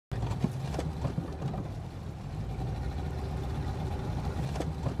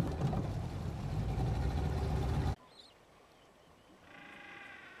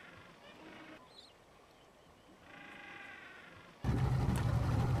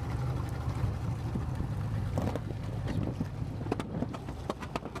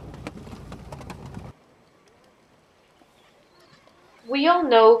We all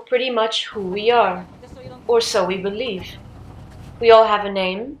know pretty much who we are, or so we believe. We all have a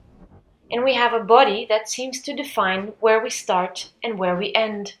name, and we have a body that seems to define where we start and where we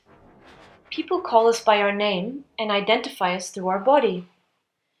end. People call us by our name and identify us through our body.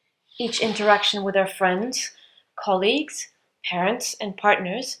 Each interaction with our friends, colleagues, parents, and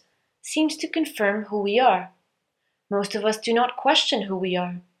partners seems to confirm who we are. Most of us do not question who we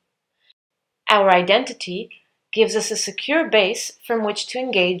are. Our identity gives us a secure base from which to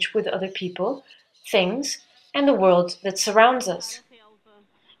engage with other people, things, and the world that surrounds us.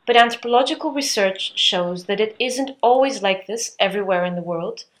 But anthropological research shows that it isn't always like this everywhere in the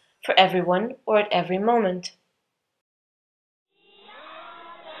world, for everyone or at every moment.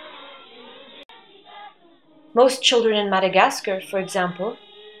 Most children in Madagascar, for example,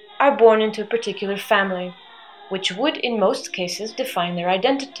 are born into a particular family, which would in most cases define their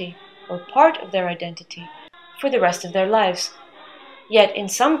identity, or part of their identity, for the rest of their lives. Yet in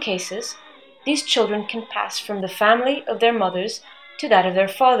some cases, these children can pass from the family of their mothers to that of their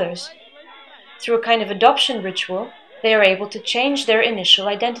fathers. Through a kind of adoption ritual, they are able to change their initial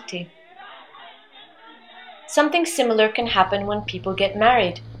identity. Something similar can happen when people get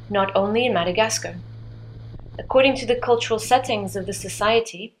married, not only in Madagascar. According to the cultural settings of the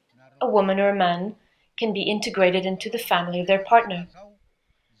society, a woman or a man can be integrated into the family of their partner.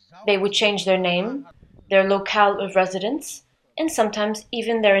 They would change their name, their locale of residence, and sometimes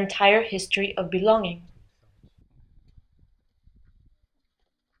even their entire history of belonging.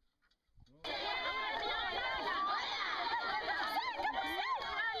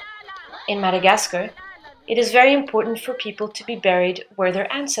 In Madagascar, it is very important for people to be buried where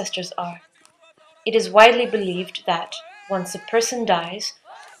their ancestors are. It is widely believed that, once a person dies,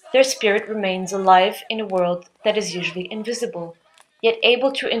 their spirit remains alive in a world that is usually invisible, yet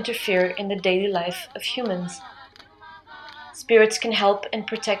able to interfere in the daily life of humans. Spirits can help and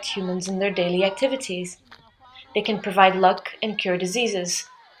protect humans in their daily activities. They can provide luck and cure diseases.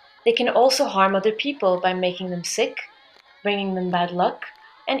 They can also harm other people by making them sick, bringing them bad luck,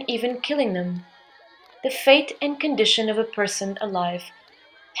 and even killing them. The fate and condition of a person alive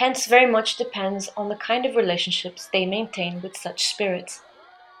hence very much depends on the kind of relationships they maintain with such spirits.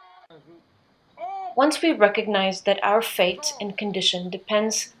 Once we recognize that our fate and condition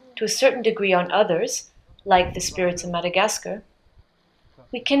depends to a certain degree on others, like the spirits in Madagascar,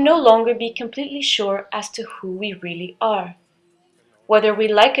 we can no longer be completely sure as to who we really are. Whether we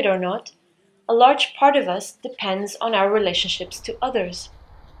like it or not, a large part of us depends on our relationships to others.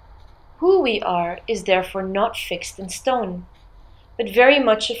 Who we are is therefore not fixed in stone, but very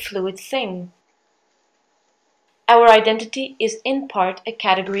much a fluid thing. Our identity is in part a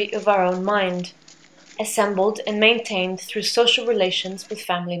category of our own mind, assembled and maintained through social relations with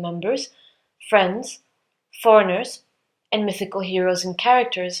family members, friends, foreigners, and mythical heroes and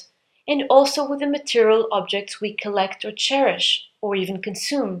characters, and also with the material objects we collect or cherish, or even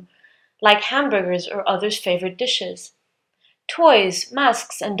consume, like hamburgers or others' favorite dishes. Toys,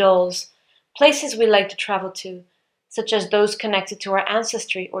 masks, and dolls, places we like to travel to, such as those connected to our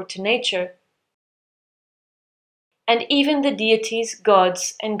ancestry or to nature, and even the deities,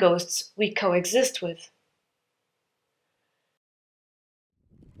 gods, and ghosts we coexist with.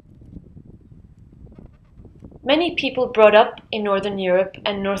 Many people brought up in Northern Europe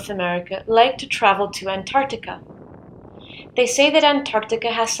and North America like to travel to Antarctica. They say that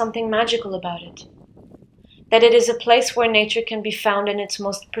Antarctica has something magical about it, that it is a place where nature can be found in its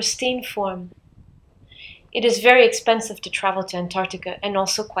most pristine form. It is very expensive to travel to Antarctica and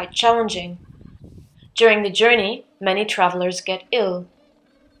also quite challenging. During the journey, many travelers get ill.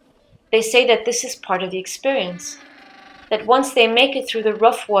 They say that this is part of the experience, that once they make it through the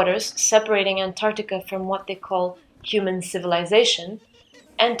rough waters separating Antarctica from what they call human civilization,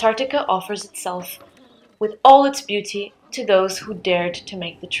 Antarctica offers itself with all its beauty to those who dared to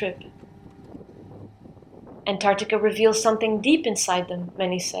make the trip. Antarctica reveals something deep inside them,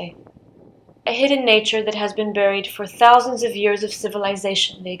 many say. A hidden nature that has been buried for thousands of years of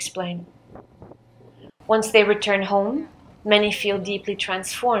civilization, they explain. Once they return home, many feel deeply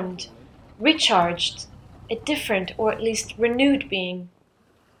transformed, recharged, a different or at least renewed being.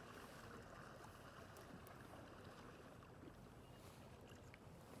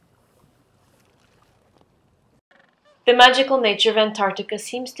 The magical nature of Antarctica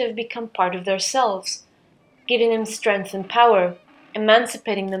seems to have become part of their selves, giving them strength and power,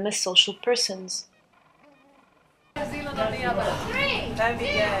 emancipating them as social persons. That'd be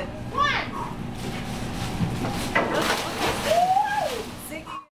good.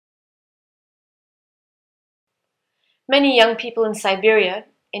 Many young people in Siberia,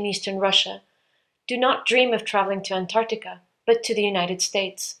 in eastern Russia, do not dream of traveling to Antarctica, but to the United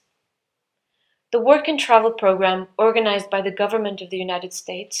States. The work and travel program organized by the government of the United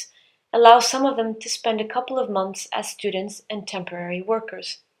States allows some of them to spend a couple of months as students and temporary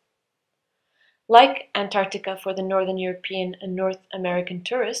workers. Like Antarctica for the Northern European and North American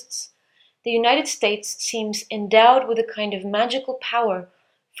tourists, the United States seems endowed with a kind of magical power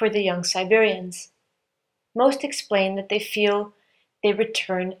for the young Siberians. Most explain that they feel they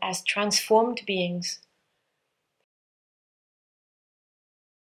return as transformed beings,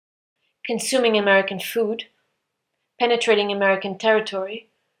 consuming American food, penetrating American territory,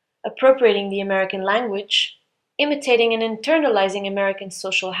 appropriating the American language, imitating and internalizing American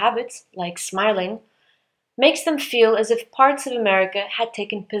social habits, like smiling, makes them feel as if parts of America had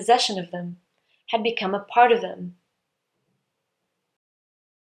taken possession of them, had become a part of them.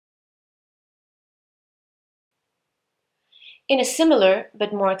 In a similar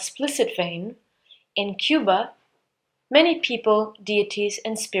but more explicit vein, in Cuba, many people, deities,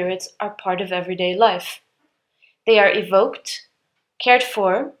 and spirits are part of everyday life. They are evoked, cared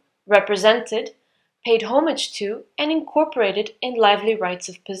for, represented, paid homage to, and incorporated in lively rites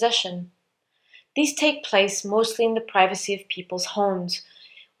of possession. These take place mostly in the privacy of people's homes,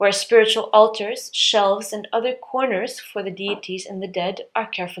 where spiritual altars, shelves, and other corners for the deities and the dead are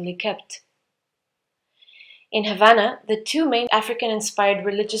carefully kept. In Havana, the two main African-inspired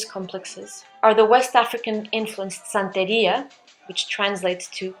religious complexes are the West African-influenced Santeria, which translates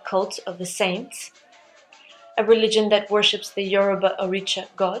to cult of the saints, a religion that worships the Yoruba Orisha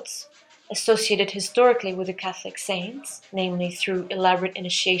gods, associated historically with the Catholic saints, namely through elaborate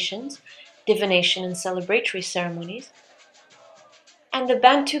initiations, divination, and celebratory ceremonies, and the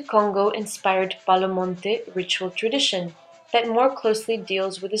Bantu Congo-inspired Palomonte ritual tradition that more closely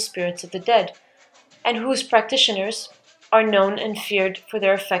deals with the spirits of the dead, and whose practitioners are known and feared for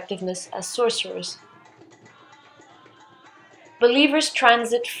their effectiveness as sorcerers. Believers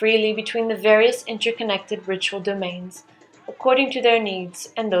transit freely between the various interconnected ritual domains, according to their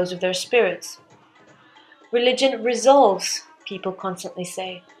needs and those of their spirits. Religion resolves, people constantly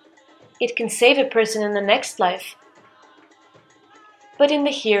say. It can save a person in the next life, but in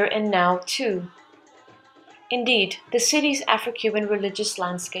the here and now too. Indeed, the city's Afro-Cuban religious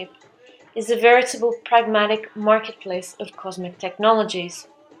landscape is a veritable pragmatic marketplace of cosmic technologies.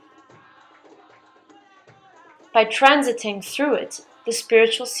 By transiting through it, the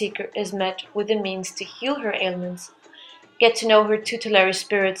spiritual seeker is met with the means to heal her ailments, get to know her tutelary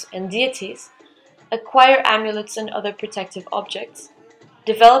spirits and deities, acquire amulets and other protective objects,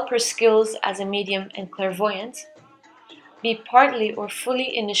 develop her skills as a medium and clairvoyant, be partly or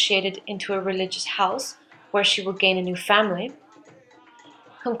fully initiated into a religious house where she will gain a new family,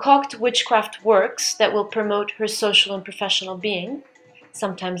 concoct witchcraft works that will promote her social and professional being,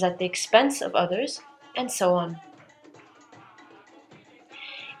 sometimes at the expense of others, and so on.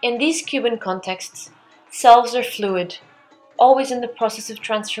 In these Cuban contexts, selves are fluid, always in the process of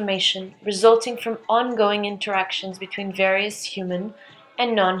transformation, resulting from ongoing interactions between various human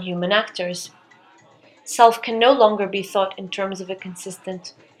and non-human actors. Self can no longer be thought in terms of a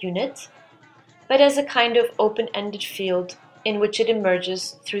consistent unit, but as a kind of open-ended field in which it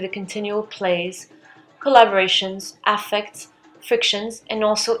emerges through the continual plays, collaborations, affects, frictions, and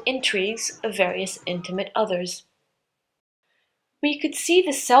also intrigues of various intimate others. We could see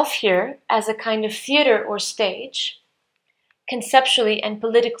the self here as a kind of theater or stage, conceptually and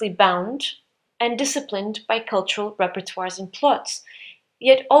politically bound, and disciplined by cultural repertoires and plots,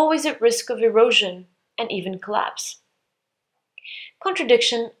 yet always at risk of erosion and even collapse.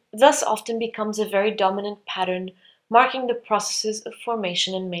 Contradiction thus often becomes a very dominant pattern marking the processes of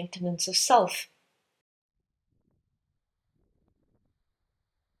formation and maintenance of self.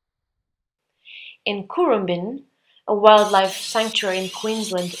 In Currumbin, a wildlife sanctuary in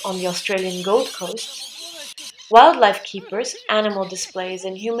Queensland on the Australian Gold Coast, wildlife keepers, animal displays,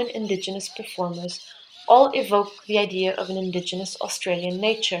 and human indigenous performers all evoke the idea of an indigenous Australian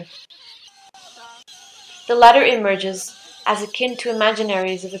nature. The latter emerges as akin to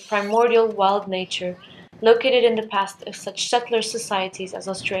imaginaries of a primordial wild nature located in the past of such settler societies as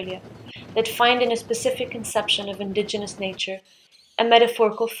Australia, that find in a specific conception of indigenous nature a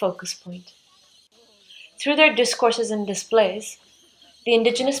metaphorical focus point. Through their discourses and displays, the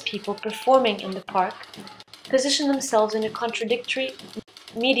indigenous people performing in the park position themselves in a contradictory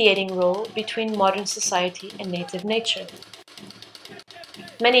mediating role between modern society and native nature.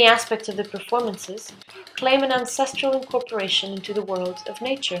 Many aspects of the performances claim an ancestral incorporation into the world of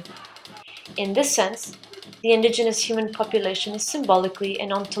nature. In this sense, the indigenous human population is symbolically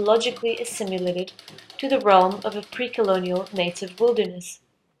and ontologically assimilated to the realm of a pre-colonial native wilderness.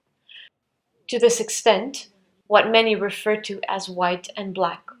 To this extent, what many refer to as white and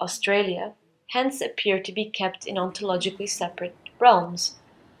black Australia, hence appear to be kept in ontologically separate realms,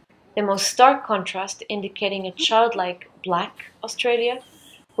 the most stark contrast indicating a childlike black Australia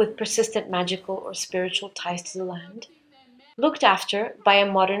with persistent magical or spiritual ties to the land, looked after by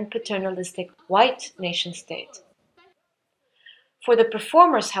a modern paternalistic white nation-state. For the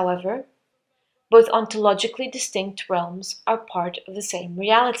performers, however, both ontologically distinct realms are part of the same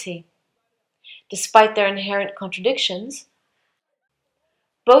reality. Despite their inherent contradictions,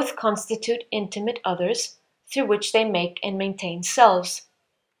 both constitute intimate others through which they make and maintain selves.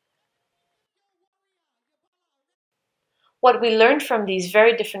 What we learn from these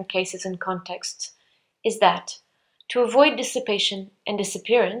very different cases and contexts is that, to avoid dissipation and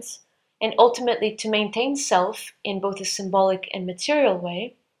disappearance, and ultimately to maintain self in both a symbolic and material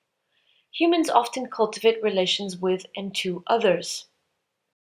way, humans often cultivate relations with and to others.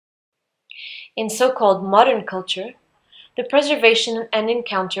 In so-called modern culture, the preservation and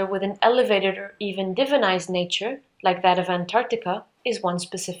encounter with an elevated or even divinized nature, like that of Antarctica, is one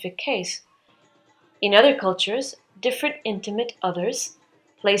specific case. In other cultures, different intimate others,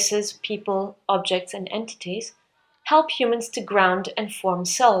 places, people, objects, and entities, help humans to ground and form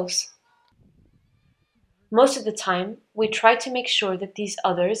selves. Most of the time, we try to make sure that these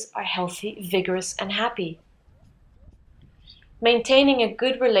others are healthy, vigorous, and happy. Maintaining a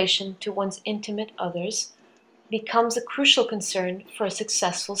good relation to one's intimate others becomes a crucial concern for a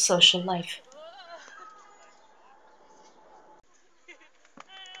successful social life.